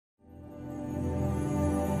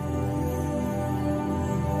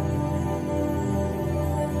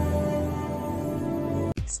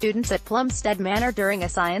students at Plumstead Manor during a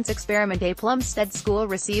science experiment. A Plumstead school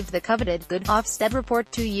received the coveted Good Ofsted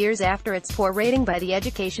report 2 years after its poor rating by the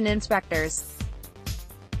education inspectors.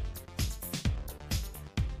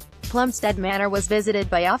 Plumstead Manor was visited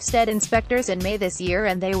by Ofsted inspectors in May this year,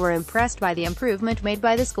 and they were impressed by the improvement made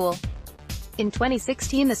by the school. In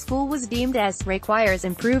 2016, the school was deemed as requires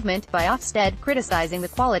improvement by Ofsted, criticizing the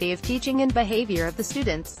quality of teaching and behavior of the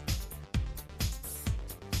students.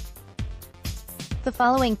 The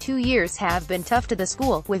following 2 years have been tough to the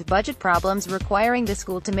school, with budget problems requiring the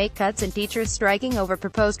school to make cuts and teachers striking over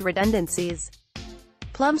proposed redundancies.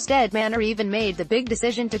 Plumstead Manor even made the big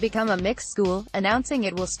decision to become a mixed school, announcing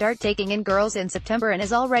it will start taking in girls in September and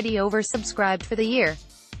is already oversubscribed for the year.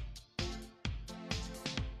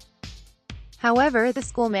 However, the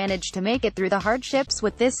school managed to make it through the hardships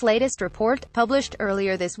with this latest report, published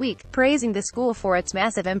earlier this week, praising the school for its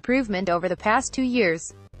massive improvement over the past 2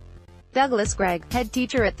 years. Douglas Gregg, head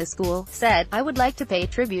teacher at the school, said, "I would like to pay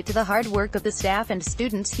tribute to the hard work of the staff and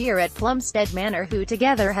students here at Plumstead Manor who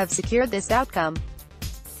together have secured this outcome.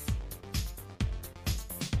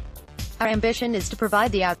 Our ambition is to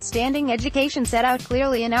provide the outstanding education set out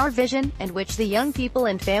clearly in our vision, and which the young people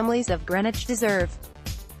and families of Greenwich deserve."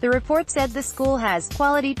 The report said the school has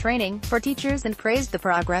quality training for teachers and praised the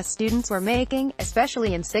progress students were making,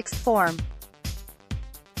 especially in sixth form.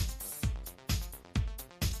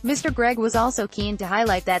 Mr. Gregg was also keen to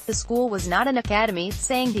highlight that the school was not an academy,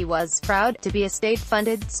 saying he was proud to be a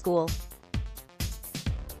state-funded school.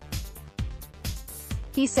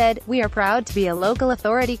 He said, "We are proud to be a local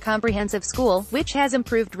authority comprehensive school, which has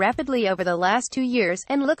improved rapidly over the last 2 years,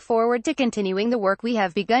 and look forward to continuing the work we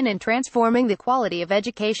have begun in transforming the quality of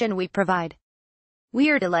education we provide. We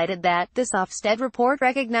are delighted that this Ofsted report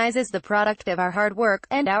recognizes the product of our hard work,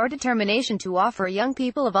 and our determination to offer young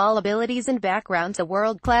people of all abilities and backgrounds a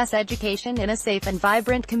world-class education in a safe and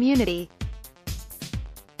vibrant community."